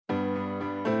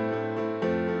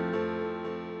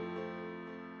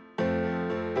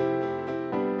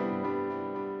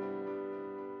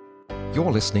You're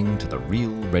listening to the Real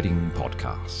Reading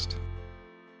Podcast.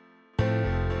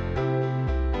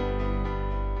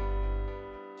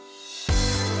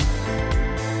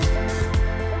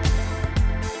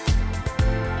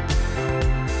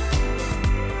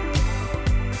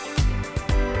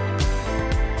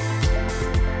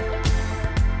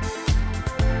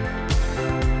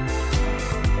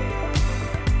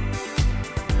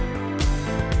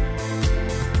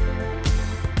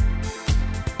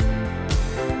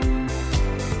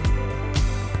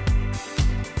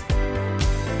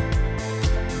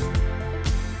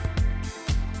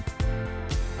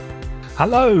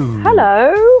 Hello.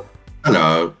 Hello.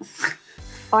 Hello.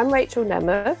 I'm Rachel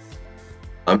Nemeth.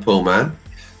 I'm Paul Mann.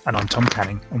 And I'm Tom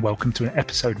Canning, and welcome to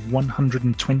episode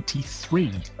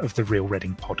 123 of the Real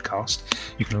Reading Podcast.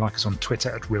 You can like us on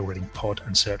Twitter at Real Reading Pod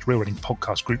and search Real Reading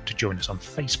Podcast Group to join us on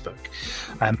Facebook.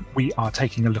 We are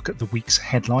taking a look at the week's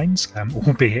headlines,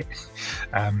 albeit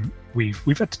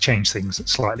we've had to change things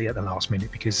slightly at the last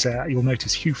minute because you'll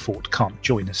notice Hugh Fort can't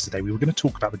join us today. We were going to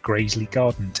talk about the Graiseley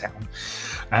Garden Town,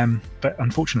 but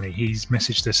unfortunately he's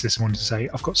messaged us this morning to say,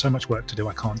 I've got so much work to do,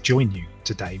 I can't join you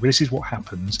today. Well, this is what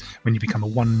happens when you become a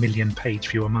 1 million page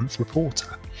view a month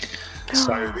reporter.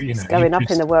 So, it's going up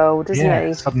in the world, isn't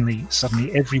it?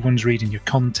 Suddenly everyone's reading your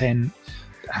content.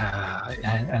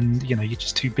 And you're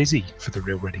just too busy for the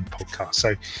Real Reading Podcast.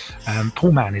 So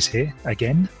Paul Mann is here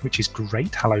again, which is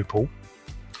great. Hello, Paul.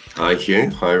 Hi, Hugh.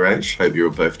 Hi, Rach. Hope you're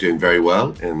both doing very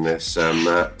well in this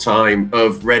time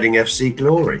of Reading FC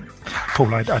glory.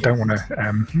 Paul, I don't want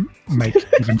to make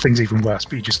things even worse,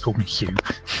 but you just called me Hugh.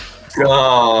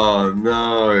 Oh,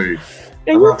 no.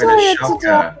 I'm having a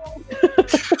shocker. Do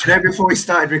you know, before we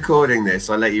started recording this,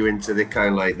 I let you into the kind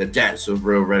of like the depths of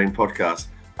Real Reading Podcast.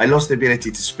 I lost the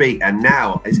ability to speak, and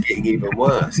now it's getting even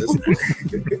worse, isn't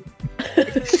it?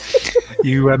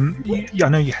 I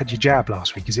know you had your jab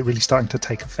last week. Is it really starting to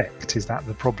take effect? Is that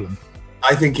the problem?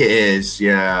 I think it is,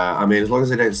 yeah. I mean, as long as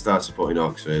they don't start supporting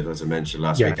Oxford, as I mentioned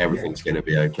last week, everything's going to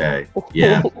be okay.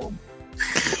 Yeah.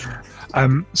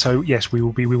 So yes, we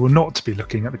will not be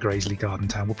looking at the Graiseley Garden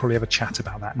Town. We'll probably have a chat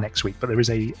about that next week. But there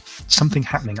is something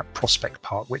happening at Prospect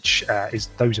Park, which is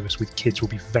those of us with kids will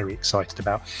be very excited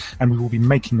about. And we will be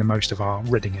making the most of our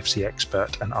Reading FC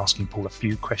expert and asking Paul a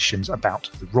few questions about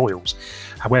the Royals.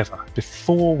 However,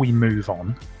 before we move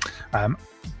on,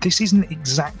 this isn't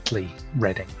exactly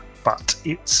Reading, but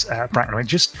it's Bracknell. It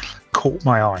just caught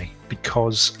my eye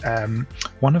because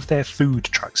one of their food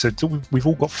trucks, so we've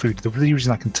all got food. The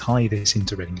reason I can tie this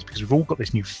into Reading is because we've all got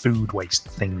this new food waste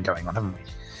thing going on, haven't we?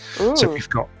 Ooh. So we've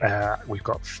got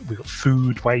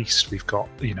food waste, we've got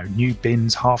new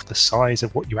bins half the size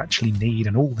of what you actually need,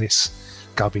 and all this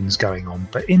gubbins going on.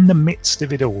 But in the midst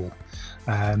of it all,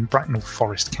 Bracknell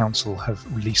Forest Council have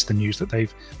released the news that they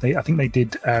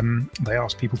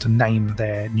asked people to name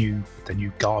their new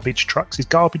garbage trucks. Is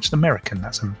garbage American?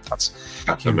 That's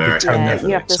American. Yeah,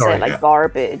 you have to say like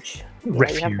garbage.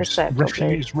 Refuse.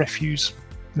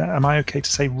 Am I okay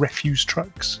to say refuse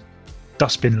trucks?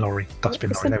 Dustbin lorry.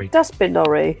 Dustbin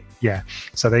lorry. Yeah.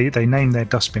 So they named their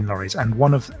dustbin lorries, and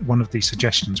one of the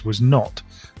suggestions was not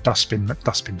Dustbin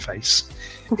face.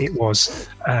 It was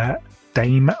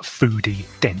Dame Foodie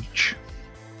Dench,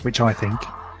 which I think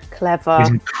clever is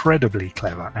incredibly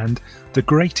clever. And the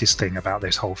greatest thing about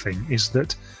this whole thing is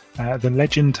that the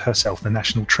legend herself, the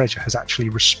National Treasure, has actually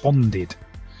responded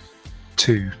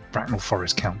to Bracknell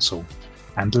Forest Council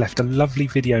and left a lovely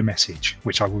video message,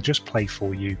 which I will just play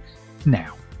for you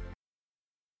now.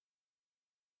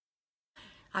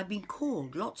 I've been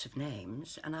called lots of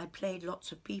names and I played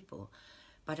lots of people,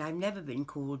 but I've never been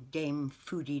called Dame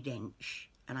Foodie Dench.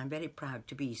 And I'm very proud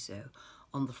to be so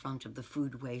on the front of the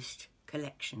food waste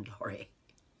collection lorry.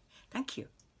 Thank you.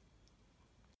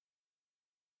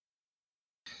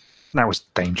 That was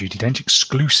Dame Judi Dench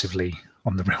exclusively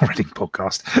on the Real Reading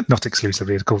Podcast. Not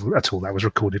exclusively at all. That was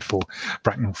recorded for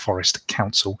Bracknell Forest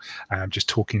Council, just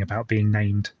talking about being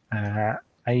named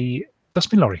a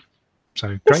dustbin lorry. So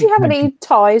Does great. she have any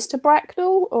ties to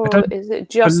Bracknell, or is it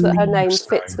just that her name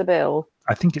fits the bill?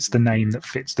 I think it's the name that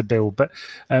fits the bill. But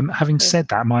having said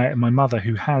that, my mother,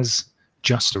 who has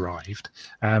just arrived,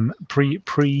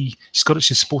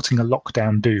 she's sporting a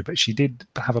lockdown do, but she did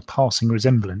have a passing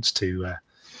resemblance to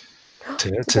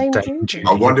Dame Judi.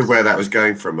 I wondered where that was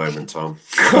going for a moment, Tom.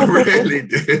 I really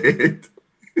did.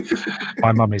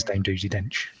 My mum is Dame Judi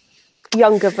Dench.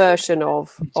 Younger version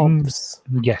of Obs.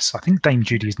 Yes, I think Dame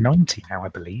Judi is 90 now, I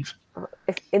believe.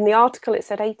 In the article, it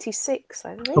said 86,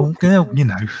 I think. Oh, well, Well,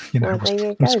 there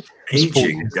you go.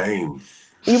 Aging Dame.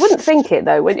 You wouldn't think it,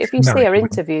 though, if you see her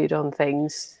interviewed on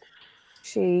things.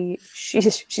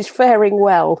 She's faring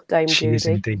well, Dame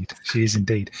Judy. She is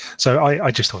indeed. So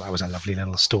I just thought that was a lovely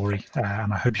little story,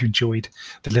 and I hope you enjoyed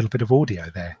the little bit of audio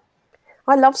there.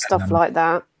 I love stuff like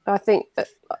that. I think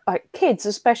like kids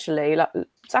especially, like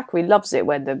Zachary loves it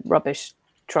when the rubbish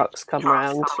trucks come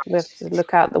round. We have to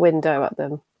look out the window at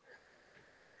them.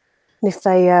 And if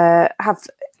they are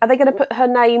they going to put her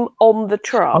name on the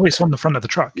truck? Oh, it's on the front of the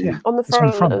truck, yeah. On the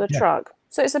front of the truck.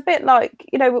 So it's a bit like,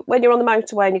 when you're on the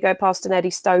motorway and you go past an Eddie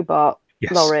Stobart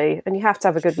lorry, and you have to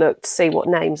have a good look to see what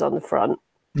name's on the front.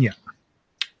 Yeah.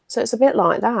 So it's a bit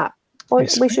like that.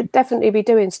 We should definitely be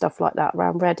doing stuff like that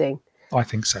around Reading. I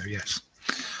think so, yes.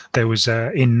 There was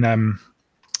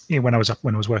when I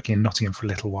was working in Nottingham for a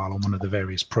little while on one of the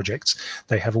various projects,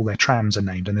 they have all their trams are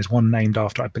named, and there's one named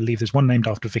after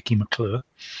Vicky McClure,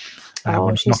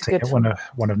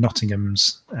 one of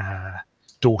Nottingham's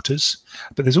daughters.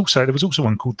 But there was also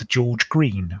one called the George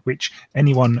Green, which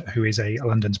anyone who is a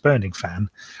London's Burning fan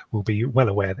will be well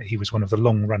aware that he was one of the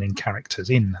long-running characters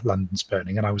in London's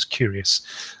Burning, and I was curious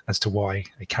as to why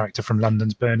a character from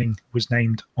London's Burning was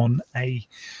named on a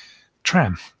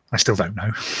tram. I still don't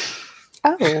know.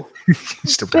 Oh,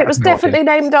 it was definitely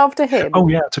named after him. Oh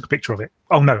yeah, I took a picture of it.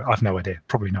 Oh no, I've no idea.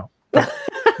 Probably not.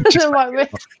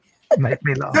 Make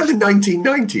me laugh. That's the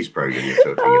 1990s program you're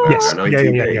talking about. Yes,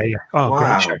 yeah. Oh, wow.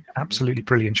 Great show! Absolutely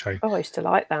brilliant show. Oh, I used to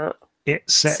like that.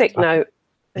 It's Sick Note.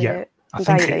 Yeah, I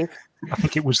think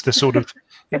it was the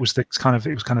kind of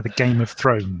the Game of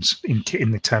Thrones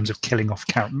in the terms of killing off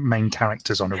main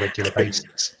characters on a regular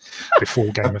basis before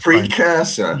Game of Thrones.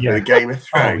 Precursor for the Game of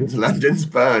Thrones, London's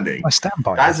Burning. I stand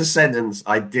by that. That's a sentence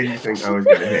I didn't think I was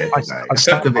going to hear today. I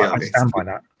stand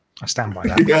by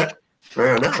that. Yeah,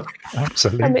 fair enough.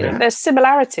 Absolutely. I mean, there's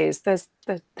similarities. There's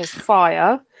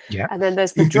fire, and then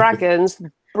there's the dragons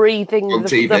breathing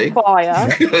the fire.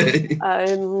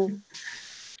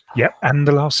 Yep, and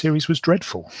the last series was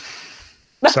dreadful.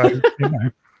 So,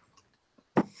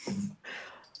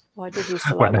 Why did you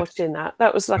still like watching that?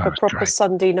 That was like a proper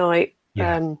Sunday night.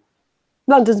 Yeah.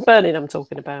 London's Burning, I'm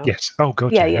talking about. Yes. Oh,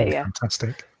 God. Yeah.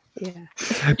 Fantastic. Yeah.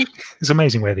 It's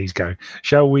amazing where these go.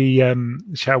 Shall we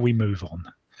move on?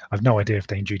 I've no idea if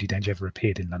Dame Judi Dench ever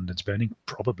appeared in London's Burning.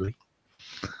 Probably.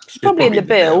 She's probably in the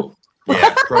bill.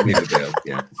 Yeah, probably the bill.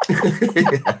 Yeah.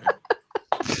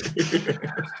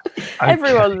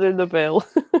 Everyone's in the bill.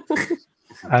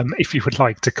 If you would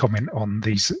like to comment on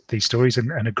these stories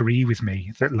and agree with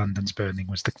me that London's Burning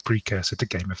was the precursor to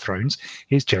Game of Thrones,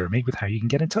 here's Jeremy with how you can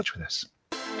get in touch with us.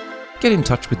 Get in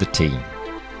touch with the team.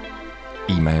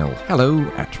 Email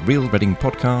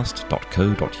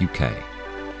hello@realreadingpodcast.co.uk.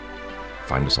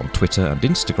 Find us on Twitter and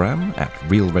Instagram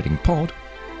 @realreadingpod,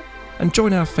 and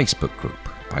join our Facebook group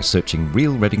by searching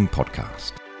Real Reading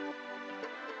Podcast.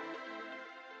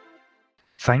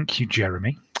 Thank you,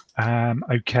 Jeremy.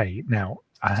 Okay, now,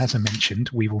 as I mentioned,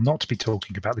 we will not be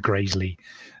talking about the Graiseley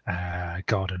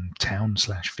Garden Town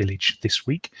 / Village this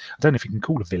week. I don't know if you can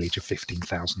call a village a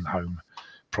 15,000 home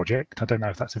project. I don't know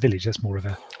if that's a village. That's more of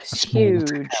a small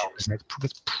town, isn't it?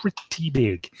 It's pretty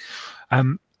big.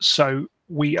 So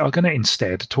we are going to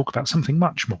instead talk about something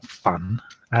much more fun.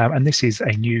 And this is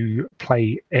a new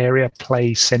play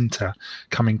centre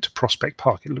coming to Prospect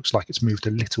Park. It looks like it's moved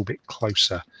a little bit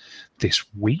closer this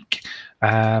week.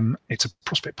 It's a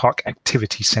Prospect Park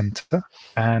activity centre,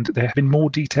 and there have been more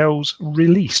details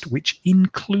released, which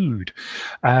include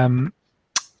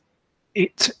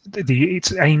it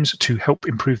aims to help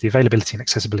improve the availability and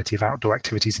accessibility of outdoor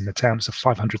activities in the town. It's a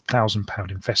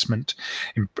 £500,000 investment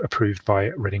approved by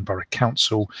Reading Borough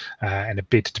Council in a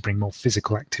bid to bring more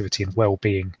physical activity and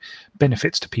well-being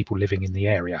benefits to people living in the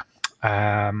area.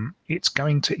 It's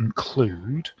going to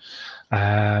include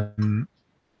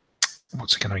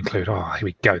what's it going to include? Oh, here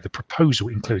we go. The proposal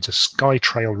includes a Sky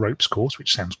Trail ropes course,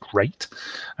 which sounds great,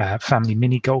 family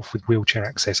mini golf with wheelchair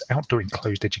access, outdoor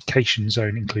enclosed education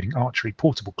zone, including archery,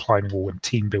 portable climbing wall and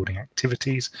team building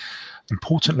activities.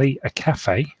 Importantly, a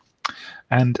cafe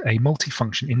and a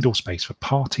multifunction indoor space for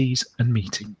parties and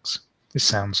meetings. This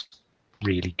sounds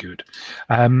really good.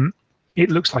 It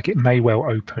looks like it may well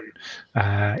open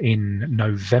in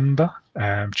November,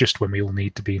 just when we all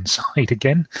need to be inside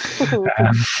again.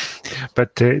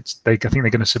 But I think they're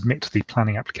going to submit the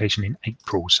planning application in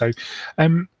April. So,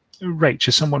 Rach,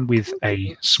 as someone with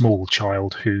a small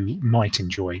child who might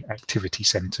enjoy activity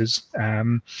centres,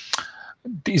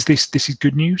 this is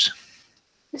good news?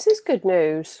 This is good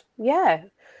news, yeah.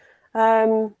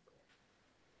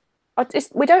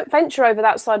 We don't venture over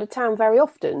that side of town very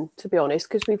often, to be honest,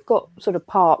 because we've got sort of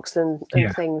parks and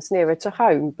things nearer to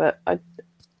home. But I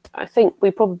think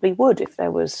we probably would if there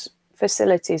was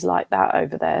facilities like that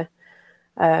over there.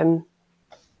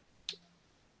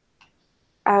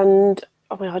 and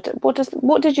I mean,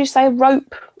 what did you say?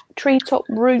 Treetop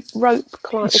rope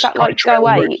climb? Is that like Go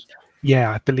 8?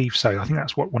 Yeah, I believe so. I think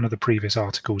that's what one of the previous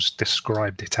articles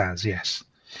described it as. Yes.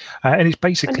 And it's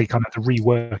basically kind of the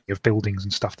reworking of buildings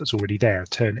and stuff that's already there,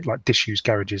 turning like disused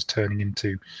garages turning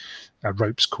into a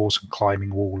ropes course and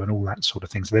climbing wall and all that sort of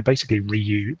thing. So they're basically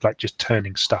like just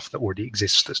turning stuff that already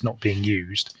exists that's not being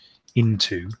used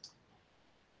into,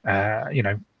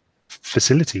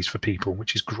 facilities for people,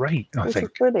 which is great. I think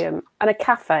is brilliant. And a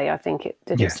cafe, I think it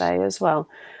did say as well.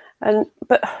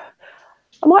 But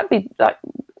I might be like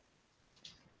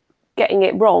getting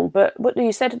it wrong, but what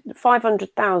you said,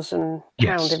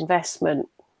 £500,000 investment,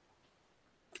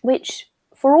 which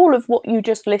for all of what you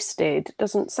just listed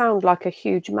doesn't sound like a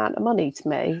huge amount of money to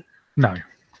me. No.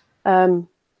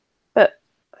 But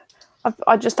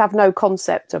I just have no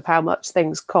concept of how much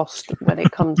things cost when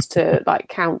it comes to like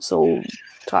council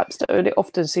type stuff. And it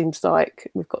often seems like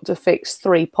we've got to fix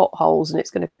 3 potholes and it's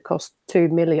going to cost 2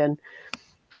 million,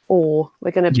 or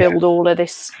we're going to build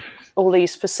all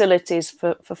these facilities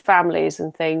for families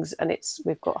and things, and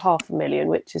we've got $500,000,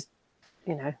 which is,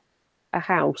 a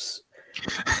house.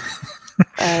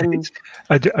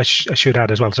 I should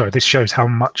add as well, sorry, this shows how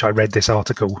much I read this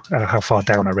article, how far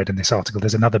down I read in this article.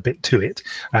 There's another bit to it.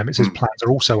 It says plans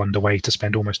are also underway to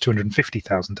spend almost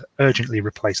 $250,000 to urgently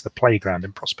replace the playground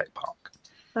in Prospect Park.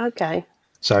 Okay.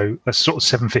 So that's sort of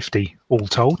 750 all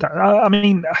told. I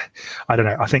mean, I don't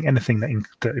know. I think anything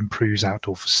that improves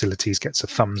outdoor facilities gets a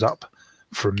thumbs up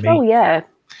from me. Oh yeah.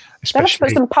 Especially, let's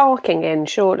put some parking in,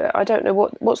 surely. I don't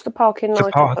know what's the parking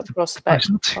like at Prospect.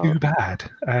 It's not too bad.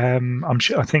 I'm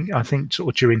sure. I think sort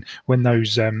of during when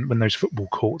those football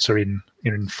courts are in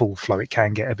full flow, it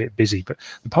can get a bit busy. But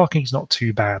the parking's not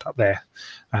too bad up there.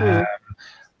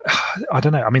 I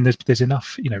don't know. I mean, there's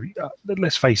enough.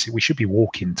 Let's face it. We should be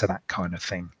walking to that kind of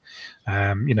thing.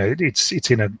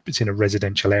 It's in a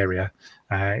residential area.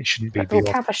 It shouldn't be. From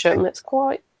Caversham, it's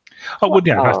quite. Oh well,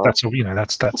 yeah. That's.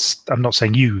 I'm not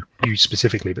saying you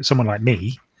specifically, but someone like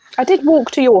me. I did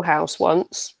walk to your house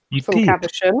once from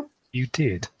Caversham. You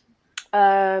did.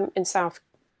 In South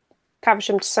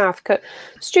Caversham to Southcote,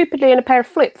 stupidly in a pair of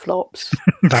flip flops.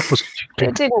 That was stupid.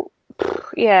 It didn't.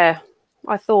 Yeah.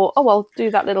 I thought, I'll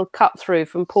do that little cut through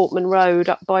from Portman Road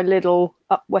up by Lidl,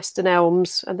 up Western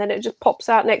Elms, and then it just pops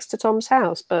out next to Tom's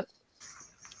house. But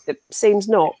it seems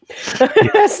not.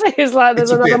 It seems like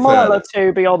there's another mile or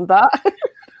two beyond that.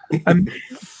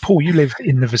 Paul, you live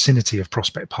in the vicinity of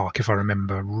Prospect Park, if I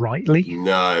remember rightly.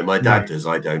 No, my dad does.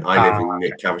 I don't. I live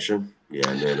in Caversham.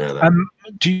 Yeah, no.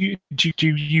 Do you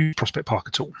use Prospect Park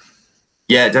at all?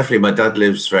 Yeah, definitely. My dad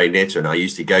lives very near to it, and I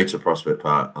used to go to Prospect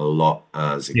Park a lot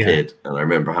as a kid. And I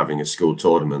remember having a school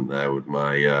tournament there with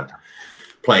my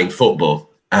playing football.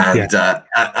 And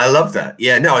I love that.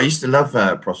 Yeah, no, I used to love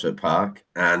Prospect Park,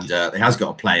 and it has got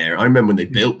a play area. I remember when they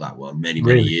built that one many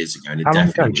years ago. And How long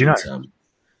ago? Do you know?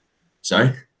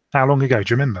 Sorry? How long ago?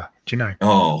 Do you remember? Do you know?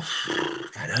 Oh,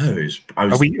 I know.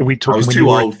 Are we talking? I was too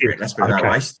old for it. Let's put it that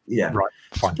way. Yeah, right.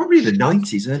 Fine. Probably the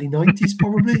 90s, early 90s,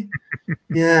 probably.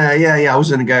 Yeah. I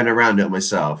wasn't going around it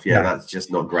myself. Yeah, that's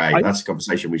just not great. That's a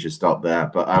conversation we should stop there.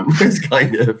 But it's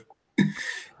kind of.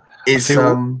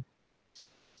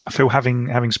 I feel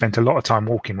having spent a lot of time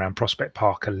walking around Prospect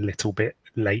Park a little bit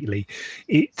lately,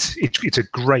 it's a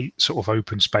great sort of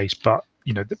open space, but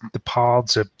the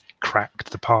paths are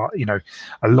cracked. A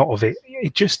lot of it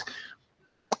just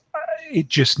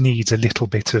needs a little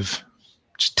bit of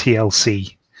just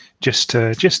TLC just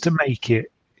to make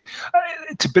it.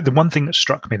 But the one thing that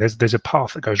struck me, there's a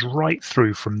path that goes right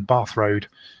through from Bath Road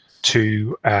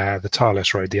to the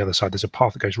Tireless Road, the other side. There's a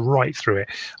path that goes right through it,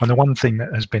 and the one thing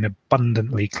that has been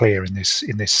abundantly clear in this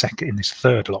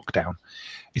third lockdown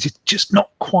is it's just not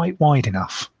quite wide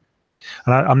enough.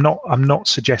 And I'm not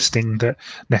suggesting that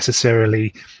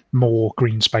necessarily more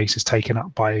green space is taken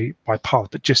up by path,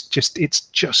 but just it's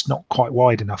just not quite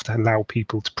wide enough to allow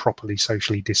people to properly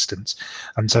socially distance.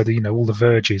 And so all the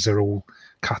verges are all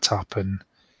cut up, and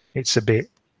it's a bit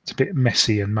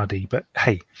messy and muddy. But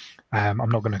hey, I'm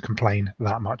not going to complain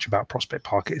that much about Prospect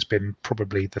Park. It's been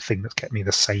probably the thing that's kept me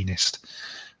the sanest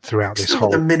throughout this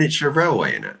whole. The miniature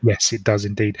railway in it. Yes, it does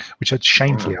indeed. Which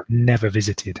shamefully I've never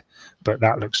visited, but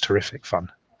that looks terrific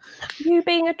fun. You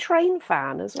being a train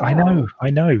fan as well. I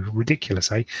know,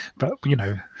 ridiculous, eh? But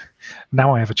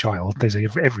now I have a child. There's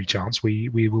every chance we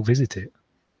will visit it.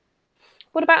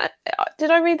 What about? Did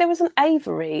I read there was an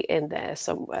Avery in there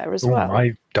somewhere as well?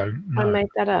 I don't know. I made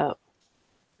that up.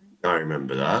 I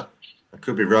remember that. I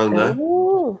could be wrong there.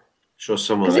 Oh. Sure,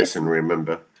 someone listening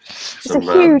remember. It's a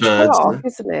huge park,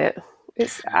 isn't it?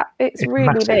 It's really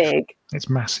massive. big. It's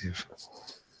massive.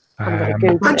 I'm going to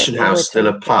Google Mansion it. House still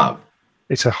a pub?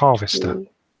 It's a Harvester.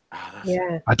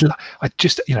 Yeah. I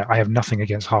just, I have nothing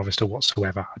against Harvester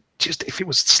whatsoever. Just if it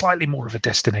was slightly more of a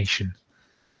destination,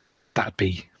 that'd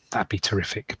be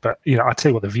terrific. But I tell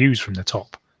you what, the views from the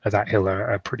top of that hill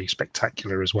are pretty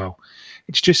spectacular as well.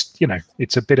 It's just,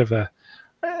 it's a bit of a,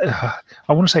 I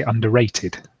want to say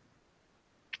underrated.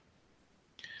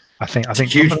 I think it's a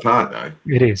huge park though.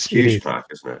 It is huge park,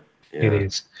 isn't it? Yeah. It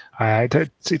is.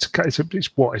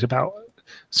 It's what is about.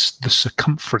 The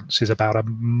circumference is about a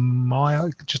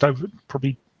mile, just over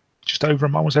a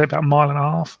mile. Was it about a mile and a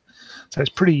half? So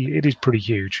it is pretty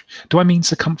huge. Do I mean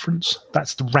circumference?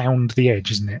 That's round the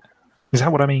edge, isn't it? Is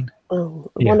that what I mean?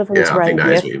 Oh, one of them is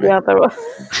radius, the other one.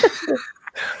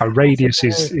 A radius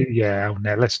is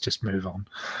no. Let's just move on.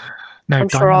 No, I'm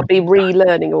sure I'll be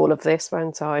relearning all of this,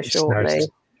 won't I? Shortly. No,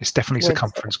 it's definitely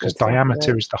circumference because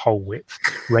diameter is the whole width,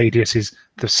 radius is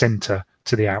the centre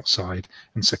to the outside,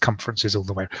 and circumference is all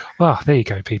the way. Well, there you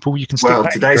go, people. You can. Well,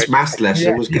 today's maths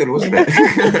lesson was good, wasn't it?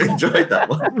 I enjoyed that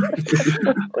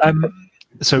one.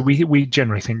 So we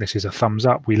generally think this is a thumbs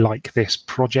up. We like this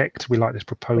project. We like this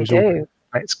proposal. We do.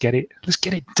 Let's get it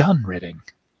done, Reading.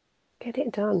 Get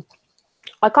it done.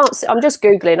 I can't see. I'm just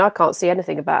googling. I can't see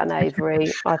anything about an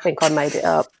Avery. I think I made it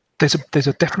up. There's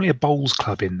definitely a bowls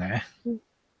club in there,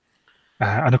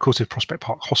 and of course there's Prospect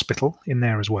Park Hospital in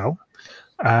there as well.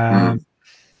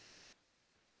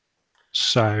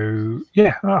 So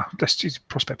yeah,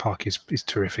 Prospect Park is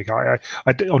terrific. I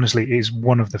honestly, it is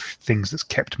one of the things that's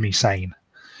kept me sane.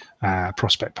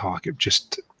 Prospect Park, it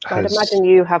just I'd imagine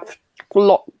you have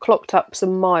clocked up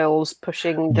some miles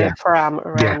pushing the pram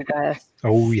around there.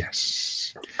 Oh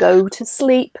yes. Go to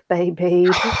sleep, baby.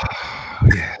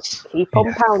 Yes. Keep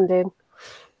on pounding.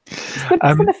 It's good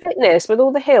for the fitness with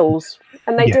all the hills,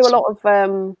 and they do a lot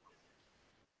of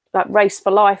like Race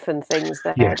for Life and things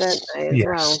there, don't they? As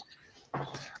well.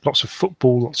 Lots of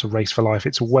football, lots of Race for Life.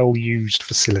 It's a well-used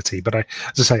facility, but as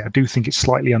I say, I do think it's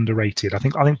slightly underrated. I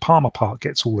think Palmer Park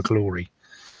gets all the glory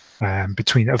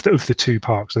between of the two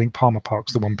parks. I think Palmer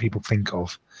Park's the one people think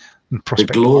of. And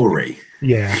Prospect the glory,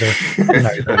 Park,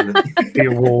 the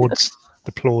awards,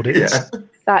 the plaudits. Yeah.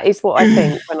 That is what I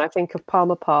think when I think of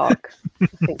Palmer Park. I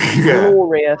think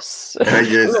glorious. I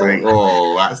just think,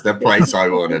 that's the place I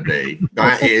want to be.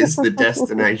 That is the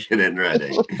destination in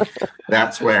Reading.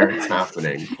 That's where it's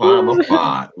happening. Palmer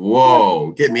Park.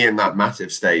 Whoa, get me in that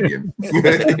massive stadium. Have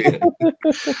you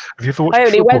ever watched I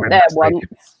only went there once.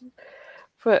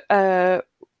 But I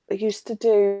used to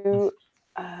do,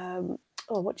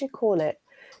 what do you call it?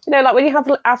 Like when you have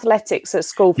athletics at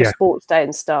school for sports day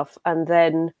and stuff, and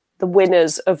then the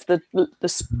winners of the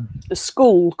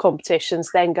school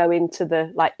competitions then go into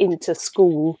the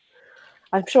inter-school.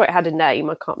 I'm sure it had a name.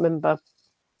 I can't remember.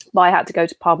 But I had to go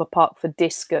to Palmer Park for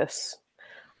discus.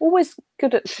 Always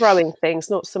good at throwing things,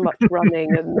 not so much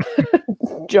running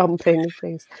and jumping and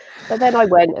things. But then I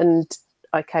went and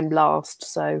I came last.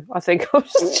 So I think I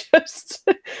was just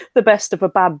the best of a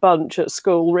bad bunch at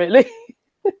school, really.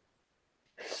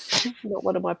 Not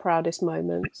one of my proudest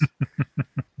moments.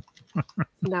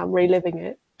 Now I'm reliving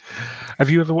it. Have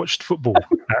you ever watched football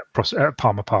at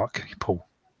Palmer Park, Paul?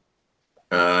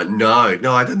 No, I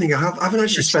don't think I have. I haven't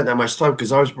actually spent that much time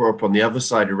because I was brought up on the other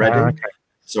side of Reading. Okay.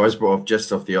 So I was brought up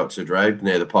just off the Oxford Road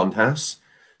near the Pond House.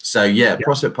 So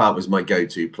Prospect Park was my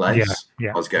go-to place.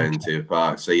 I was going to the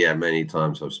park. So many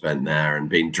times I've spent there and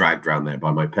been dragged around there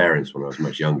by my parents when I was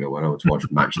much younger, when I would watch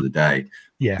Match of the Day.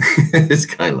 Yeah. It's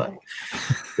kind of like,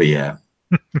 but yeah.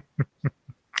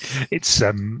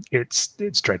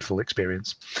 It's dreadful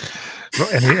experience.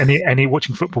 Any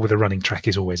watching football with a running track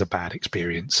is always a bad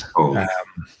experience.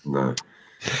 No.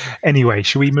 Anyway,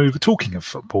 shall we move? Talking of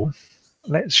football,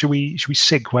 shall we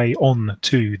segue on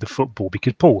to the football?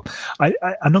 Because Paul,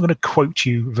 I'm not going to quote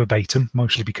you verbatim,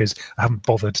 mostly because I haven't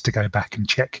bothered to go back and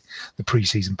check the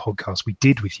pre-season podcast we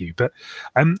did with you, but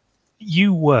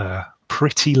you were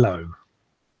pretty low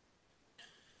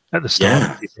at the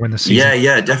start when the season.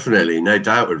 Yeah, definitely, no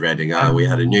doubt with Reading. We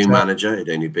had a new manager; he'd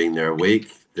only been there a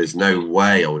week. There's no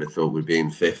way I would have thought we'd be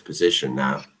in 5th position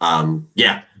now.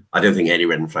 I don't think any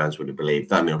Reading fans would have believed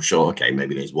that. I mean, I'm sure,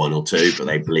 maybe there's one or two, but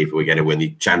they believe we're going to win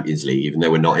the Champions League, even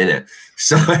though we're not in it.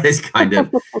 So it's kind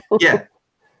of,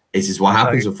 this is what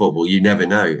happens with football. You never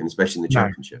know, and especially in the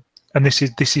Championship. And this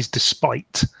is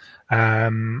despite.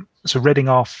 So Reading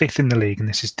are 5th in the league, and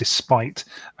this is despite,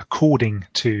 according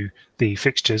to the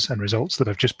fixtures and results that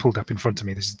I've just pulled up in front of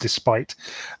me, this is despite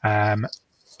 1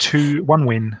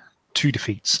 win, 2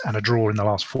 defeats, and a draw in the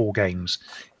last 4 games.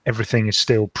 Everything is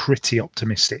still pretty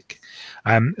optimistic.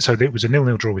 So there was a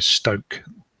 0-0 draw with Stoke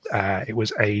It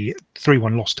was a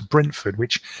 3-1 loss to Brentford,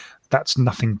 which that's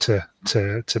nothing to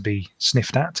be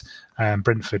sniffed at.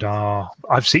 Brentford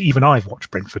I've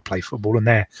watched Brentford play football, and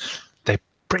they're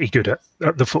pretty good at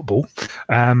the football.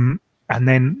 And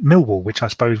then Millwall, which I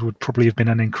suppose would probably have been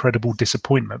an incredible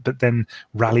disappointment, but then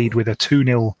rallied with a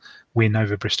 2-0 win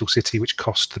over Bristol City, which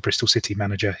cost the Bristol City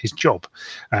manager his job,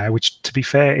 which, to be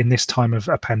fair, in this time of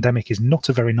a pandemic is not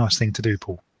a very nice thing to do,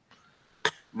 Paul.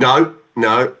 No,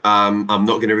 I'm not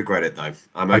going to regret it, though.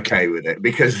 I'm okay with it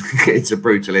because it's a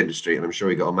brutal industry, and I'm sure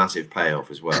he got a massive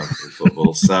payoff as well in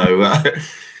football. So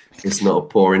it's not a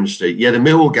poor industry. Yeah, the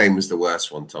Millwall game was the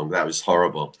worst one, Tom. That was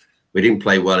horrible. We didn't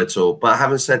play well at all. But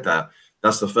having said that,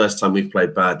 that's the first time we've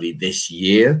played badly this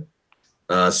year.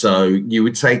 So you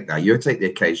would take that. You would take the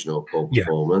occasional poor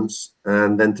performance,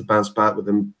 and then to bounce back with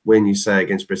a win, you say,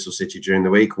 against Bristol City during the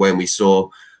week, when we saw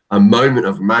a moment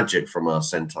of magic from our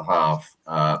centre half,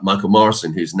 Michael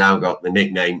Morrison, who's now got the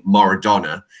nickname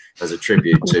Maradona as a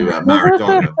tribute to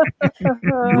Maradona,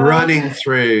 running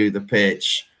through the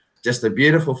pitch. Just a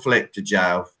beautiful flick to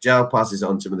João. João passes it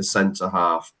on to him in the centre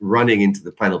half, running into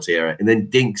the penalty area, and then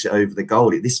dinks it over the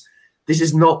goalie. This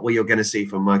is not what you're going to see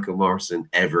from Michael Morrison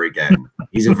ever again.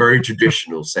 He's a very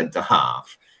traditional centre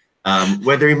half.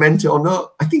 Whether he meant it or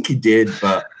not, I think he did,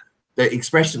 but the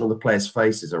expression on the players'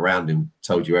 faces around him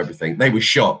told you everything. They were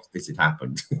shocked this had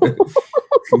happened.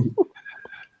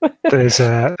 There's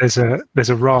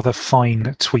a rather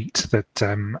fine tweet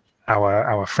that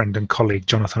our friend and colleague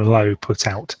Jonathan Lowe put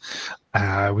out.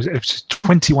 It was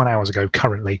 21 hours ago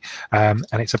currently, and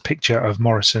it's a picture of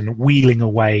Morrison wheeling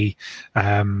away.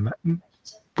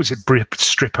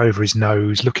 Strip over his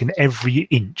nose, looking every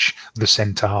inch of the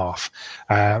centre half,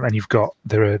 and you've got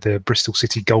the Bristol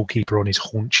City goalkeeper on his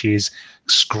haunches,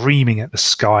 screaming at the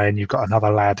sky, and you've got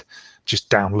another lad just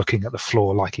down looking at the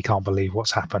floor like he can't believe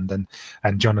what's happened.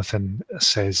 And Jonathan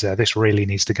says this really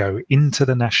needs to go into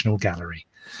the National Gallery.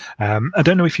 I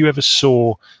don't know if you ever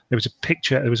saw, there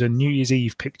was a New Year's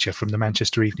Eve picture from the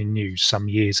Manchester Evening News some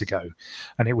years ago,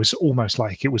 and it was almost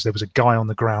like there was a guy on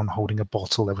the ground holding a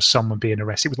bottle, there was someone being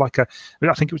arrested. It was like I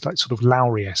think it was like sort of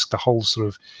Lowry-esque, the whole sort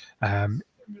of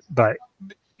like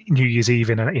New Year's Eve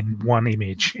in one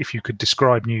image. If you could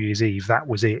describe New Year's Eve, that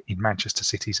was it in Manchester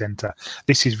city centre.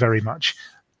 This is very much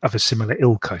of a similar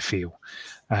ilk, I feel.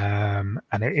 And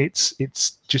it's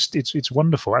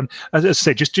wonderful. And as I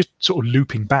said, just sort of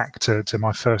looping back to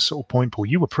my first sort of point, Paul,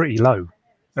 you were pretty low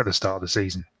at the start of the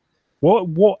season.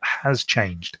 What has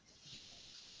changed?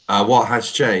 What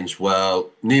has changed? Well,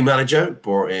 new manager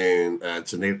brought in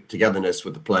togetherness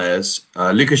with the players.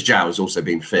 Lucas João has also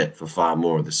been fit for far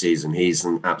more of the season. He's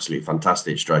an absolutely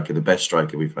fantastic striker, the best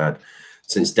striker we've had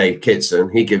since Dave Kitson.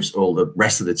 He gives all the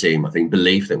rest of the team, I think,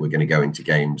 belief that we're going to go into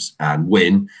games and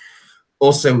win.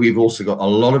 Also, we've also got a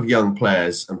lot of young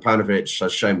players, and Paunovic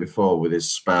has shown before with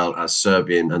his spell as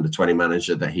Serbian under-20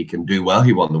 manager that he can do well.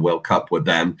 He won the World Cup with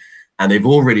them, and they've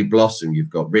already blossomed. You've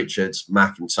got Richards,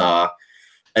 McIntyre,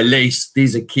 Elise.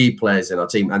 These are key players in our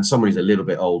team, and someone who's a little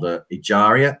bit older,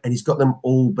 Ejaria, and he's got them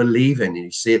all believing. And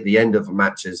you see at the end of the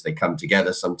matches, they come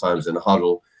together sometimes in a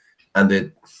huddle, and I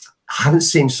haven't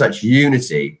seen such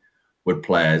unity with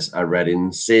players at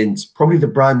Reading since probably the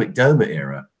Brian McDermott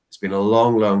era. It's been a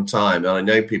long, long time. And I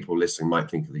know people listening might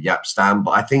think of the Yap stand,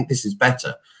 but I think this is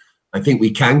better. I think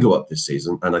we can go up this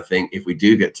season. And I think if we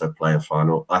do get to play a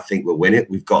final, I think we'll win it.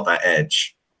 We've got that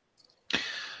edge.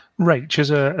 Rach,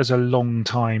 as a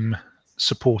long-time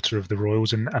supporter of the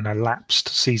Royals and a lapsed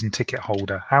season ticket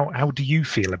holder, how do you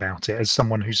feel about it as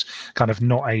someone who's kind of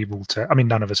not able to? I mean,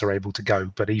 none of us are able to go,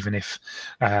 but even if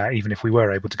we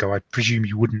were able to go, I presume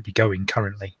you wouldn't be going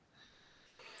currently.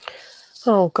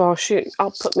 Oh gosh,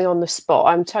 I'll put me on the spot.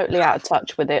 I'm totally out of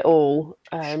touch with it all,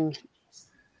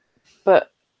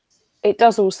 but it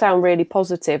does all sound really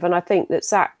positive, and I think that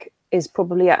Zach is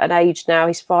probably at an age now.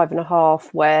 He's 5.5,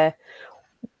 where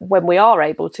when we are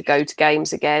able to go to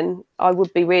games again, I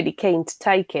would be really keen to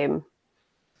take him.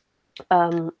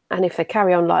 And if they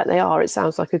carry on like they are, it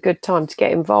sounds like a good time to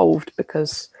get involved,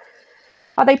 because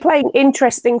are they playing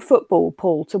interesting football,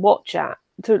 Paul, to watch at?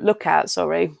 To look at,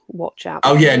 watch out.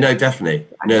 Oh yeah, no, definitely.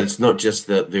 No, it's not just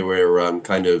that they were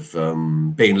kind of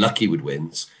being lucky with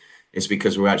wins. It's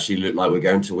because we actually look like we're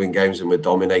going to win games, and we're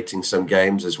dominating some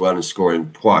games as well and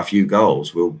scoring quite a few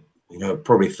goals. We'll,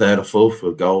 probably third or fourth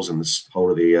for goals in the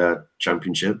whole of the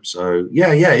championship. So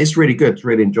yeah, it's really good. It's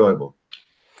really enjoyable.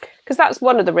 Because that's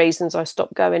one of the reasons I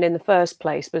stopped going in the first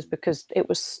place, was because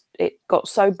it got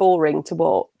so boring to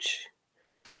watch,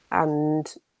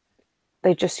 and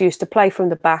they just used to play from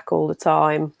the back all the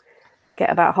time,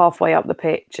 get about halfway up the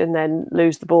pitch and then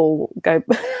lose the ball, go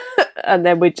and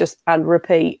then we'd just and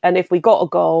repeat. And if we got a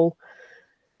goal,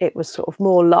 it was sort of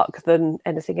more luck than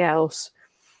anything else.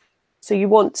 So you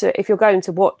want to, if you're going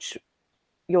to watch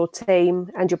your team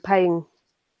and you're paying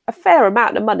a fair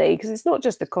amount of money, because it's not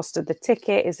just the cost of the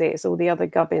ticket, is it? It's all the other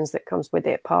gubbins that comes with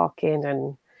it, parking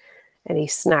and any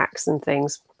snacks and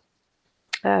things.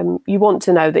 You want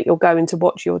to know that you're going to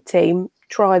watch your team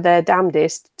try their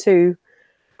damnedest to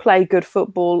play good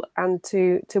football and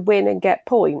to win and get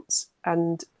points.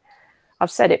 And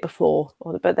I've said it before,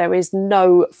 but there's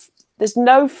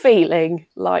no feeling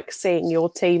like seeing your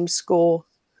team score.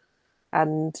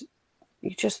 And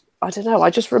you just, I don't know, I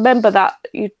just remember that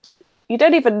you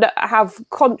don't even have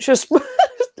conscious,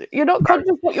 you're not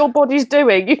conscious what your body's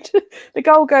doing. The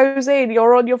goal goes in,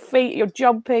 you're on your feet, you're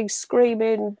jumping,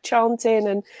 screaming, chanting,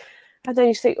 and then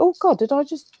you think, oh God, did I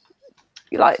just,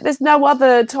 like, there's no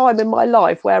other time in my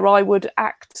life where I would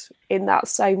act in that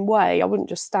same way. I wouldn't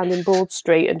just stand in Broad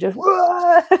Street and just, you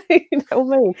know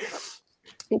what I mean?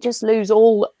 You just lose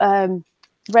all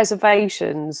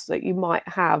reservations that you might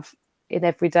have in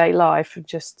everyday life, and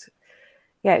just,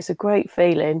 yeah, it's a great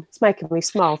feeling. It's making me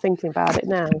smile thinking about it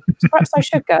now. Perhaps I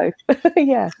should go.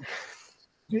 Yeah.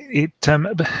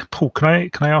 Paul, can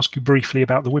I ask you briefly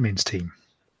about the women's team?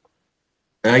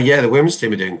 Yeah, the women's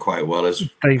team are doing quite well.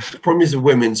 The problem is with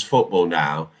women's football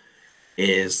now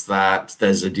is that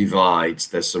there's a divide.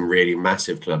 There's some really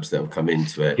massive clubs that have come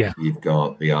into it. Yeah. You've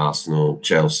got the Arsenal,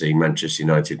 Chelsea, Manchester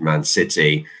United, Man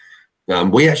City.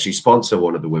 We actually sponsor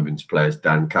one of the women's players,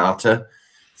 Dan Carter,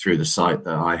 through the site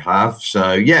that I have.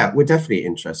 So, yeah, we're definitely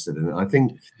interested in it. I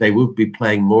think they will be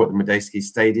playing more at the Medeski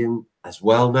Stadium as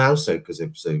well now. So,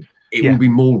 it will be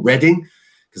more Reading,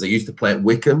 because they used to play at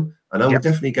Wickham. And I would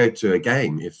definitely go to a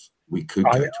game if we could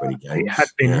go to any games.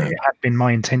 It had been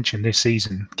my intention this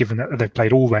season, given that they've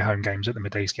played all their home games at the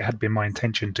Medeski, it had been my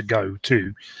intention to go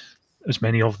to as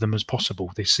many of them as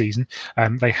possible this season.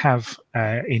 They have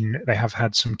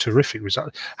had some terrific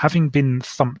results, having been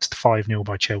thumped 5-0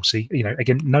 by Chelsea. You know,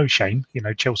 again, no shame. You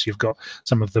know, Chelsea have got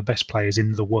some of the best players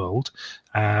in the world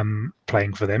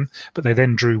playing for them, but they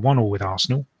then drew 1-1 with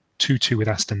Arsenal, 2-2 with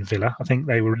Aston Villa. I think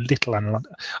they were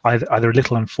either a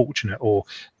little unfortunate, or,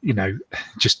 you know,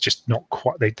 just not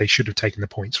quite. They should have taken the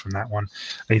points from that one.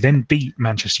 They then beat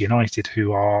Manchester United,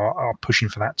 who are pushing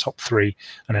for that top 3,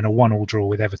 and then a 1-1 draw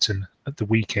with Everton at the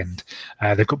weekend.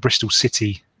 They've got Bristol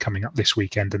City coming up this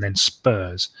weekend, and then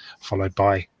Spurs, followed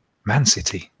by Man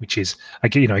City, which is,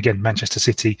 you know, again, Manchester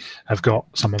City have got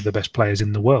some of the best players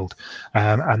in the world,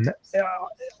 and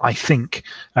I think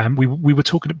we were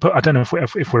talking, but I don't know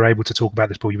if we're able to talk about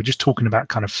this, Paul. You were just talking about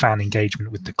kind of fan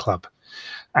engagement with the club,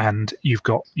 and you've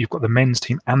got the men's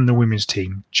team and the women's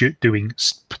team doing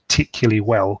particularly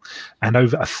well. And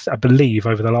I believe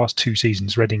over the last 2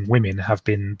 seasons, Reading women have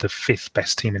been the 5th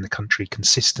best team in the country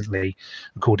consistently,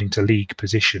 according to league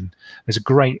position. There's a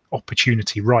great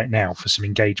opportunity right now for some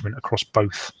engagement across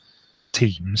both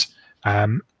teams.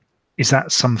 Is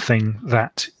that something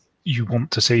that you want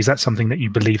to see? Is that something that you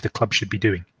believe the club should be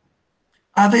doing?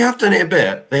 They have done it a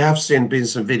bit. They have been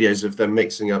some videos of them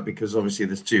mixing up, because obviously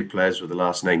there's 2 players with the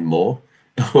last name Moore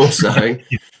also.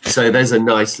 So there's a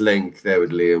nice link there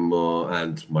with Liam Moore,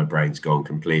 and my brain's gone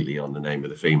completely on the name of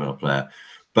the female player.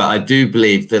 But I do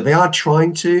believe that they are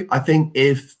trying to. I think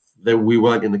if we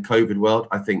weren't in the COVID world,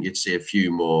 I think you'd see a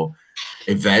few more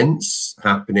events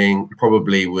happening,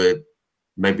 probably with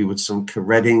some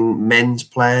Reading men's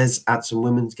players at some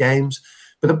women's games.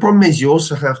 But the problem is you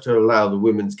also have to allow the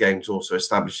women's game to also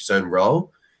establish its own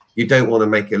role. You don't want to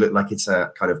make it look like it's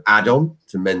a kind of add-on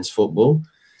to men's football,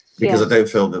 because I don't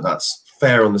feel that that's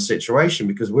fair on the situation,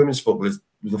 because women's football is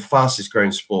the fastest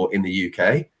growing sport in the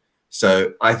UK.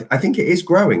 So I think it is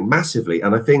growing massively.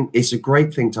 And I think it's a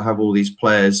great thing to have all these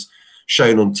players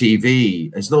shown on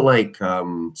TV. It's not like,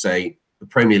 say, the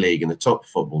Premier League and the top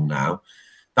football now.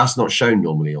 That's not shown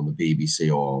normally on the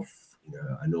BBC or, you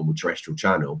know, a normal terrestrial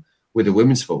channel. With the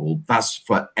women's football, that's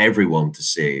for everyone to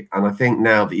see. And I think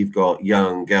now that you've got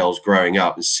young girls growing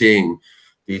up and seeing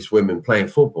these women playing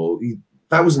football,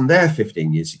 that wasn't there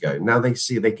 15 years ago. Now they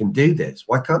see they can do this.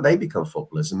 Why can't they become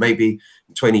footballers? And maybe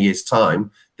in 20 years'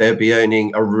 time, they'll be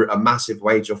earning a massive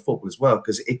wage of football as well,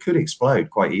 because it could explode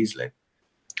quite easily.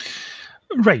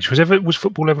 Rach, was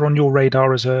football ever on your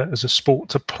radar as a sport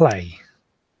to play?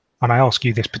 And I ask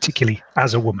you this particularly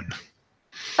as a woman.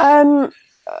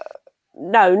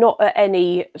 No, not at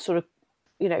any sort of,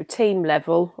 you know, team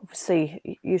level.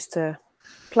 Obviously, used to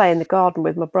play in the garden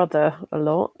with my brother a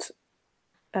lot,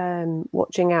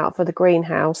 watching out for the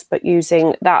greenhouse, but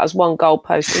using that as one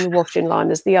goalpost and the washing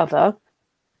line as the other,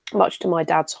 much to my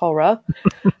dad's horror.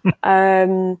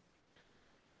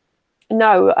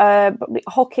 No,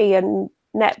 hockey and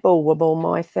netball were more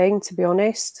my thing, to be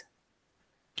honest.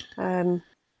 I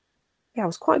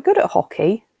was quite good at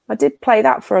hockey. I did play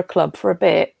that for a club for a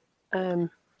bit, but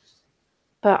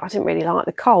I didn't really like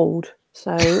the cold.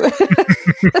 So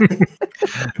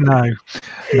no,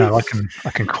 I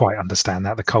can quite understand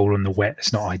that. The cold and the wet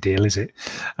is not ideal, is it?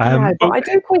 No, but I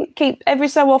do keep every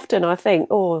so often. I think,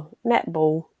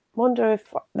 netball. Wonder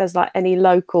if there's like any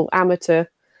local amateur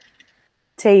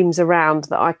teams around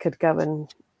that I could go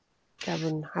and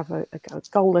have a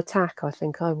goal attack. I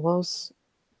think I was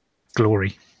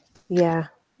Glory. Yeah.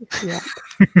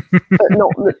 But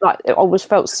not like I always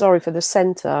felt sorry for the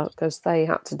centre because they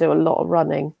had to do a lot of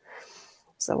running.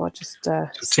 So I just it's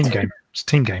a team game. It's a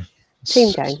team game.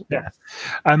 Yeah.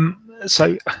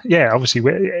 So yeah, obviously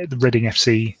the Reading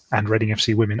FC and Reading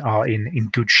FC women are in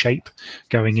good shape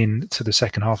going into the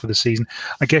second half of the season.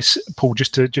 I guess, Paul,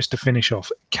 just to finish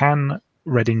off, can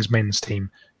Reading's men's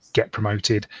team get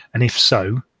promoted, and if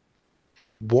so,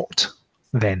 what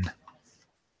then?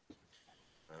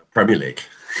 Premier League.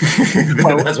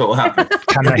 That's what will happen.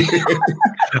 Can they?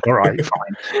 All right,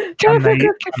 fine.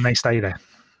 Can they stay there?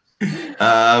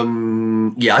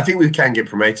 Yeah, I think we can get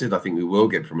promoted. I think we will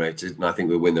get promoted, and I think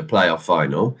we'll win the playoff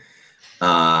final.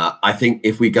 I think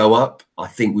if we go up, I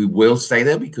think we will stay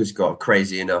there because we've got a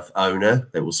crazy enough owner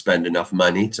that will spend enough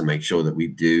money to make sure that we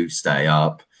do stay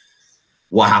up.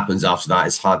 What happens after that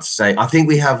is hard to say. I think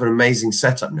we have an amazing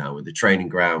setup now with the training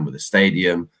ground, with the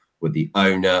stadium, with the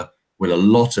owner, with a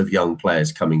lot of young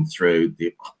players coming through.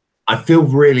 I feel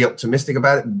really optimistic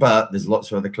about it, but there's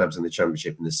lots of other clubs in the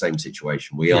Championship in the same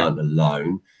situation. We aren't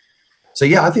alone. So,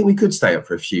 yeah, I think we could stay up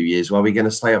for a few years. Are we going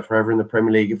to stay up forever in the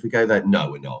Premier League if we go there?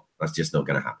 No, we're not. That's just not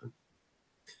going to happen.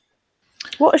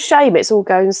 What a shame it's all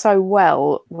going so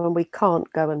well when we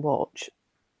can't go and watch.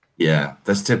 Yeah,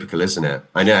 that's typical, isn't it?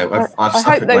 I know. I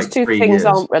hope those two things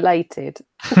aren't related.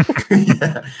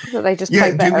 Yeah. That they just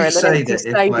play better in an empty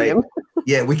stadium.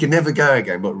 Yeah, we can never go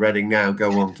again, but Reading now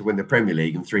go on to win the Premier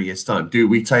League in 3 years' time. Do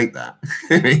we take that?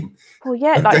 Well,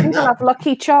 yeah, like people have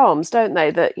lucky charms, don't they?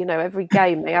 That, every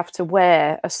game they have to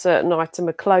wear a certain item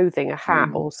of clothing, a hat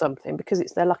or something, because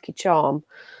it's their lucky charm.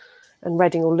 And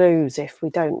Reading will lose if we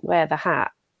don't wear the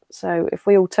hat. So if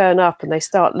we all turn up and they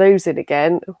start losing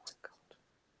again... Oh, my God.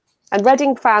 And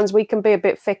Reading fans, we can be a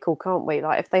bit fickle, can't we?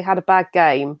 Like if they had a bad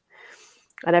game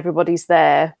and everybody's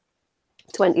there,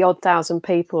 20-odd thousand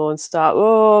people, and start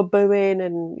booing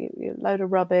and a load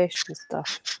of rubbish and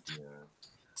stuff. Yeah.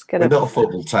 We're not a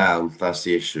football town. That's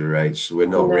the issue, Rach. We're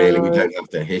not really. We don't have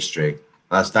the history.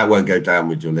 That won't go down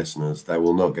with your listeners. That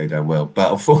will not go down well.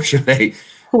 But unfortunately,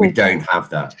 we don't have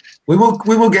that. We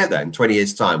will get there in 20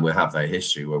 years' time. We'll have that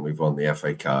history when we've won the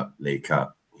FA Cup, League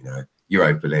Cup,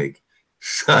 Europa League.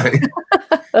 So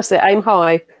that's it. Aim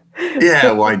high.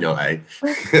 Yeah, why not? Eh?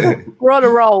 We're on a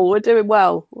roll. We're doing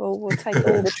well. We'll take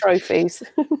all the trophies.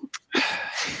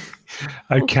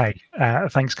 Okay,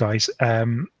 thanks, guys.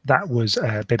 That was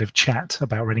a bit of chat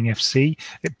about Reading FC.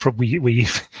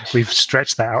 We've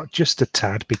stretched that out just a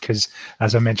tad because,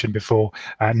 as I mentioned before,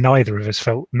 none of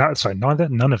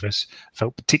us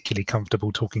felt particularly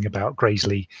comfortable talking about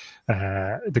Graiseley,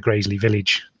 the Graiseley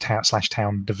Village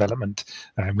 /town development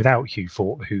without Hugh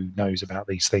Fort, who knows about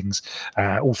these things.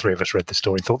 All three of us read the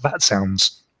story and thought that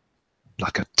sounds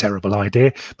like a terrible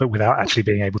idea, but without actually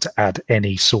being able to add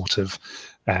any sort of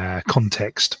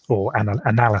context or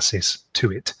analysis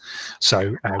to it.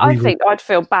 So I think I'd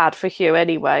feel bad for Hugh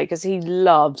anyway, because he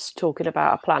loves talking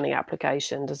about a planning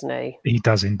application, doesn't he? He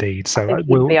does indeed. So I think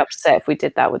he'd be upset if we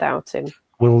did that without him.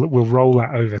 We'll roll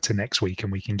that over to next week,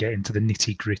 and we can get into the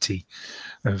nitty gritty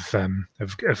of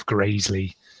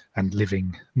Graiseley and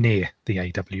living near the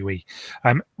AWE.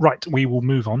 Right, we will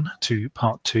move on to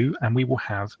part 2, and we will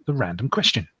have the random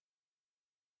question.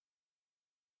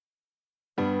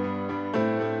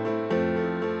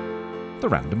 The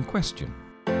random question.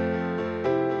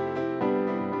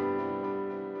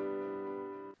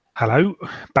 Hello,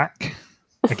 back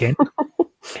again.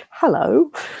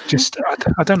 Hello. Just,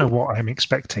 I don't know what I'm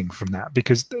expecting from that,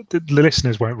 because the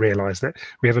listeners won't realise that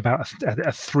we have about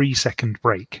a 3-second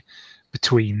break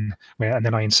between where, and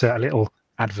then I insert a little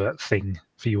advert thing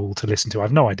for you all to listen to. I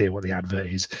have no idea what the advert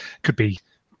is. It could be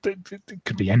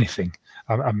anything.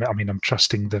 I mean, I'm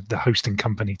trusting the hosting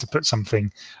company to put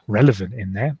something relevant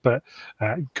in there, but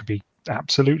it could be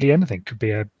absolutely anything. It could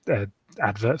be a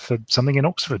advert for something in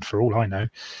Oxford, for all I know,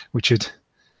 which would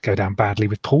go down badly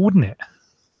with Paul, wouldn't it?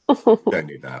 Don't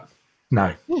do that.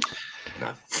 No.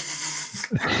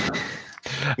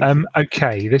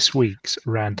 Okay, this week's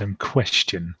random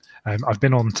question. I've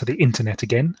been on to the internet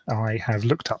again. I have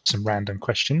looked up some random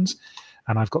questions,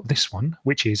 And I've got this one,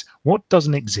 which is what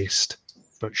doesn't exist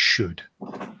but should.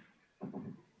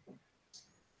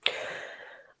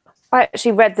 I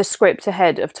actually read the script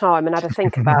ahead of time and had to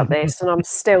think about this, and I'm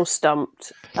still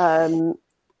stumped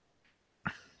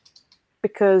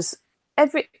because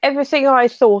everything I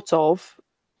thought of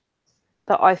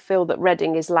that I feel that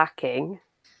Reading is lacking,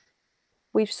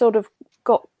 we've sort of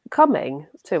got coming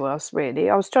to us. Really,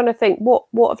 I was trying to think what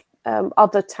have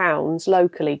other towns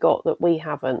locally got that we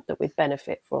haven't, that we'd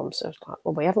benefit from. So it's like,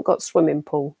 well, we haven't got swimming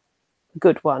pool,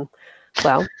 good one.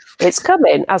 Well, it's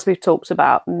coming, as we've talked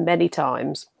about many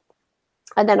times.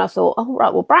 And then I thought, oh,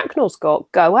 right, well, Bracknell's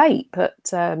got Go Ape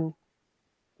at,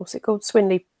 what's it called?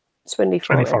 Swinley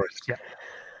Forest. Yeah.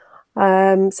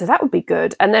 So that would be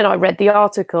good. And then I read the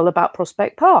article about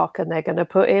Prospect Park, and they're going to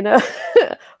put in a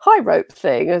high rope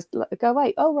thing as Go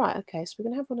Ape. Oh, right, okay, so we're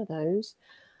going to have one of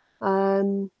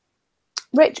those.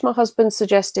 Rich, my husband,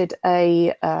 suggested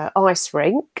a ice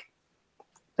rink,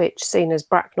 which, seen as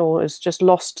Bracknell has just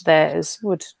lost theirs,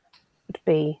 would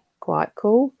be quite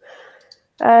cool.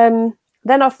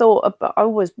 Then I thought, I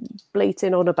was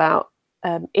bleating on about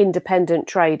independent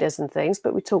traders and things,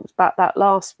 but we talked about that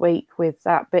last week with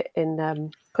that bit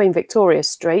in Queen Victoria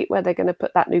Street where they're going to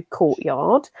put that new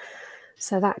courtyard.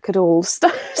 So that could all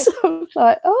start. So I was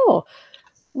like, oh,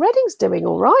 Reading's doing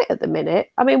all right at the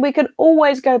minute. I mean, we can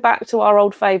always go back to our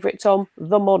old favourite, Tom,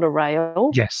 the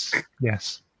monorail. Yes.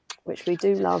 Which we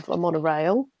do love, a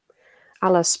monorail,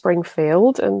 a la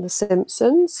Springfield and The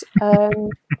Simpsons.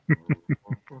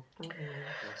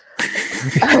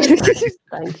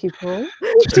 Thank you, Paul.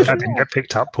 Just if that didn't get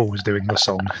picked up, Paul was doing the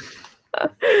song.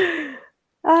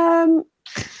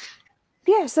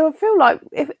 Yeah, so I feel like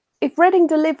if Reading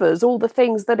delivers all the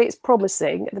things that it's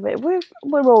promising at the minute,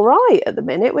 we're all right at the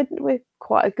minute. We're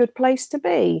quite a good place to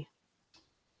be.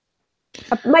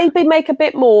 Maybe make a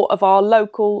bit more of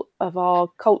our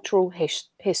cultural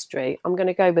history. I'm going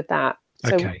to go with that.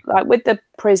 So, Okay. like with the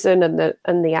prison and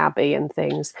the abbey and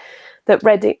things, that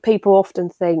Reading, people often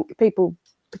think,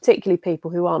 particularly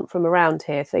people who aren't from around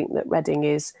here, think that Reading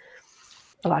is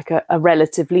like a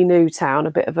relatively new town,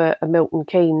 a bit of a Milton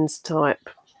Keynes type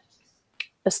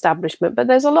establishment. But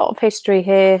there's a lot of history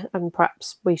here, and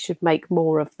perhaps we should make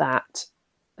more of that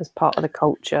as part of the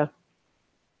culture.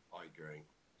 I agree.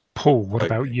 Paul, what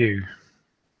about you?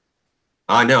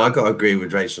 I know, I've got to agree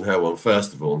with Rachel and her one,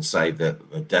 first of all, and say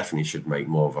that we definitely should make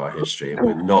more of our history. And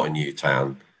we're not a new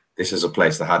town. This is a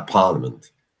place that had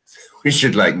Parliament. We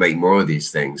should make more of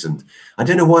these things. And I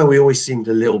don't know why we always seemed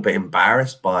a little bit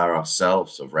embarrassed by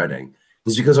ourselves of Reading.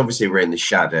 It's because obviously we're in the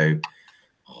shadow,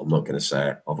 I'm not going to say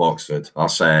it, of Oxford. I'll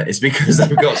say it. It's because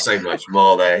they've got so much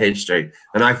more of their history.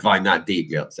 And I find that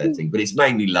deeply upsetting. But it's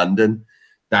mainly London.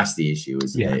 That's the issue,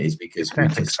 isn't it? Is because we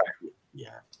just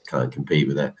can't compete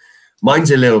with it.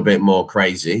 Mine's a little bit more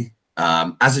crazy.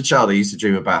 As a child, I used to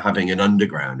dream about having an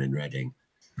underground in Reading.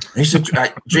 I used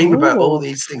to dream about all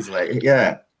these things.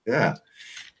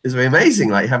 It's amazing,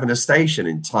 like having a station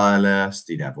in Tireless.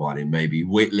 You'd have one in maybe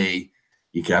Whitley.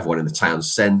 You could have one in the town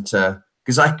centre.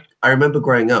 Because I remember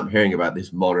growing up hearing about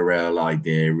this monorail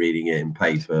idea, reading it in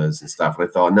papers and stuff. And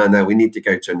I thought, no, we need to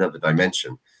go to another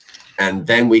dimension. And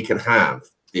then we can have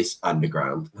this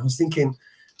underground. And I was thinking,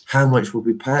 how much will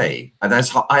we pay? And I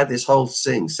had this whole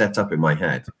thing set up in my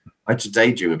head. I had to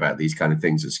daydream about these kind of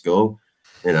things at school.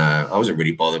 You know, I wasn't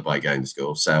really bothered by going to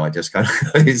school, so I just kind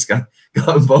of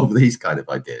got involved with these kind of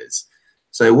ideas.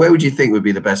 So where would you think would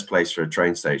be the best place for a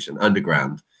train station,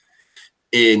 underground,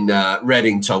 in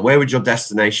Reading, Tom? Where would your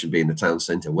destination be in the town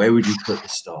centre? Where would you put the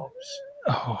stops?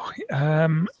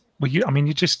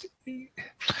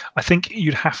 I think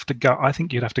you'd have to go. I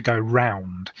think you'd have to go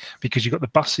round, because you've got the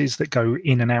buses that go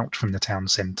in and out from the town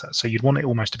centre. So you'd want it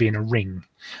almost to be in a ring.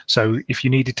 So if you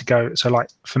needed to go, so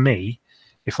like for me,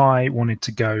 if I wanted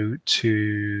to go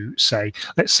to, say,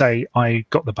 let's say I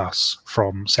got the bus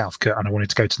from Southcote and I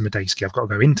wanted to go to the Medeski, I've got to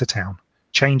go into town,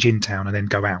 change in town, and then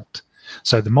go out.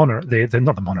 So the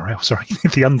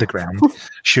underground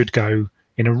should go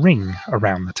in a ring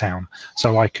around the town.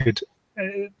 So I could,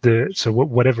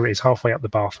 whatever it is, halfway up the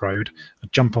Bath Road,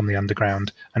 I'd jump on the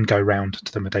underground and go round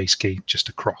to the Medeski just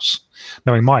across.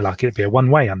 Knowing my luck, it'd be a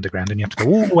one-way underground and you have to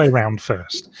go all the way around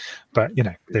first. But, you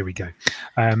know, there we go.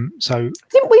 So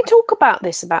didn't we talk about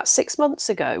this about 6 months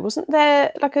ago? Wasn't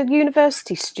there like a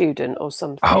university student or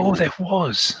something? Oh, there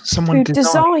was. Someone who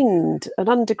designed an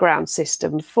underground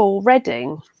system for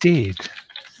Reading. Did.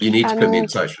 You need to put me in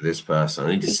touch with this person.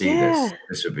 I need to see this.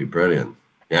 This would be brilliant.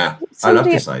 Yeah, I love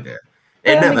this idea.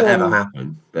 It never ever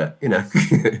happened, but you know.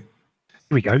 Here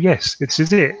we go. Yes, this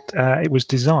is it. It was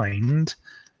designed,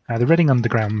 the Reading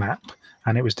Underground map,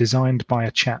 and it was designed by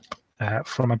a chap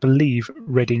from, I believe,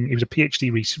 Reading. He was a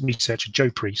PhD researcher, Joe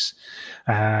Preece,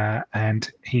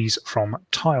 and he's from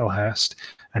Tilehurst,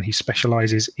 and he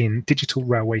specialises in digital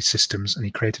railway systems, and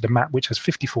he created a map which has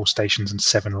 54 stations and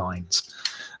 7 lines.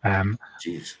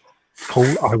 Jeez. Paul,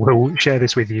 I will share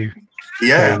this with you.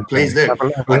 Yeah, please do.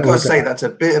 I've got to say, that's a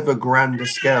bit of a grander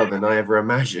scale than I ever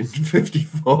imagined.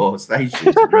 54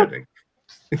 stations in Reading.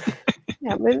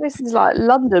 Yeah, I mean, this is like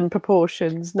London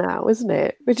proportions now, isn't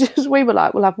it? We were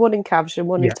like, we'll have one in Caversham,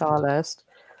 one in Tilehurst,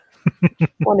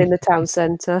 one in the town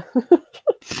centre.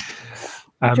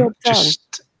 Job done.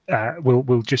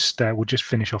 We'll just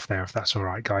finish off there if that's all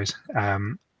right, guys.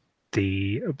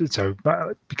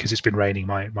 Because it's been raining,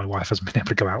 my wife hasn't been able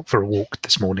to go out for a walk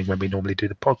this morning when we normally do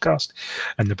the podcast,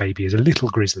 and the baby is a little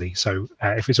grizzly. So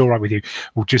if it's all right with you,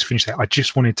 we'll just finish there. I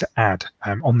just wanted to add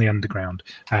on the underground,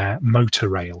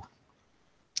 Motorrail.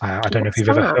 I don't know if you've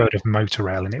ever heard of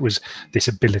Motorrail, and it was this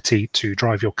ability to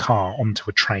drive your car onto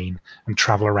a train and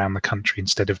travel around the country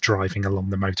instead of driving along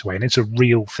the motorway. And it's a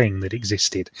real thing that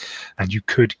existed, and you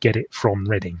could get it from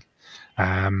Reading.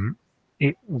 You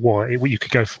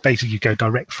could go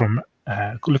direct from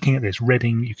looking at this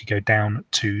Reading. You could go down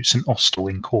to St Austell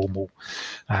in Cornwall,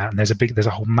 and there's a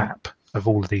whole map of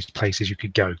all of these places you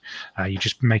could go. You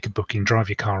just make a booking, drive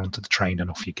your car onto the train,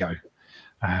 and off you go.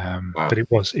 Wow. But it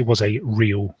was a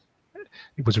real thing.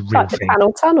 Like the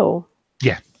Panel Tunnel.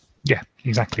 Yeah,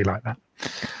 exactly like that.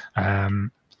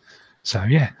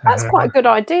 That's quite a good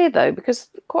idea though, because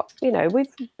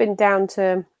we've been down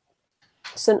to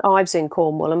St Ives in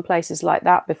Cornwall and places like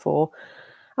that before,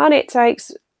 and it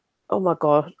takes a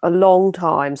long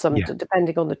time,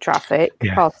 depending on the traffic,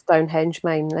 past Stonehenge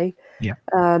mainly.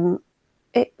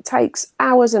 It takes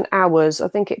hours and hours. I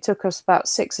think it took us about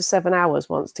 6 or 7 hours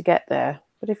once to get there,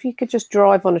 but if you could just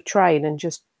drive on a train and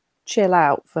just chill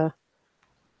out for a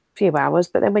few hours,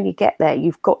 but then when you get there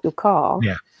you've got your car,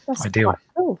 that's ideal.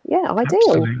 Ideal.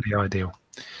 Absolutely ideal.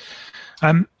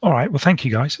 All right, well, thank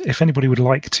you guys. If anybody would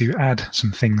like to add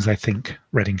some things they think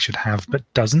Reading should have but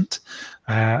doesn't,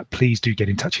 please do get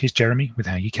in touch. Here's Jeremy with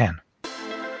how you can.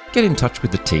 Get in touch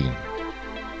with the team.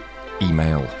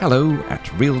 Email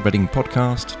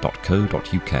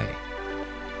hello@realreadingpodcast.co.uk.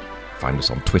 Find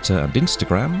us on Twitter and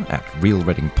Instagram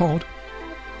 @RealReadingPod,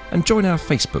 and join our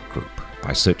Facebook group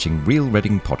by searching Real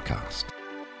Reading Podcast.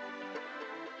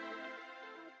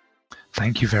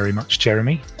 Thank you very much,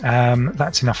 Jeremy.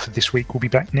 That's enough for this week. We'll be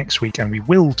back next week, and we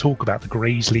will talk about the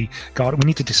Graiseley Garden. We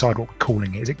need to decide what we're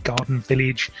calling it. Is it Garden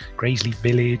Village, Graiseley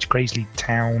Village, Graiseley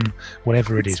Town,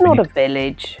 whatever it is? It's not a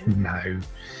village. No.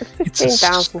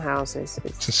 15,000 houses.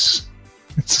 It's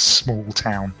a small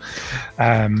town.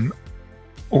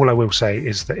 All I will say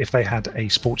is that if they had a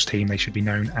sports team, they should be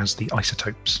known as the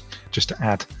Isotopes, just to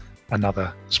add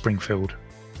another Springfield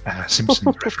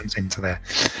Simpsons reference into there.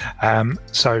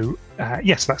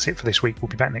 Yes, that's it for this week. We'll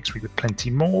be back next week with plenty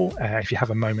more. If you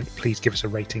have a moment, please give us a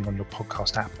rating on your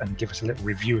podcast app and give us a little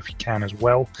review if you can as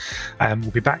well.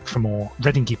 We'll be back for more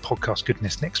Reading Geek podcast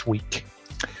goodness next week.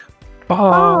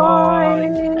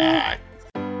 Bye.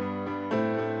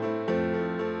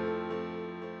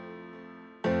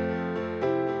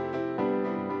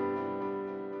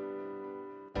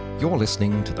 You're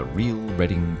listening to the Real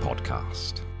Reading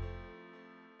Podcast.